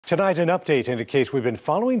Tonight, an update in a case we've been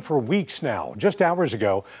following for weeks now. Just hours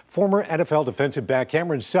ago, former NFL defensive back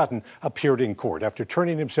Cameron Sutton appeared in court after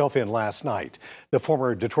turning himself in last night. The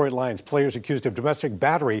former Detroit Lions player is accused of domestic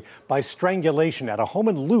battery by strangulation at a home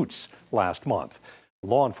in Lutz last month.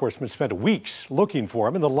 Law enforcement spent weeks looking for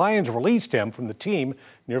him, and the Lions released him from the team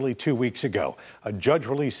nearly 2 weeks ago. A judge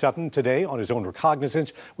released Sutton today on his own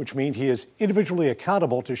recognizance, which means he is individually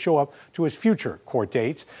accountable to show up to his future court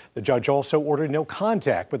dates. The judge also ordered no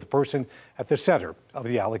contact with the person at the center of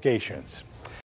the allegations.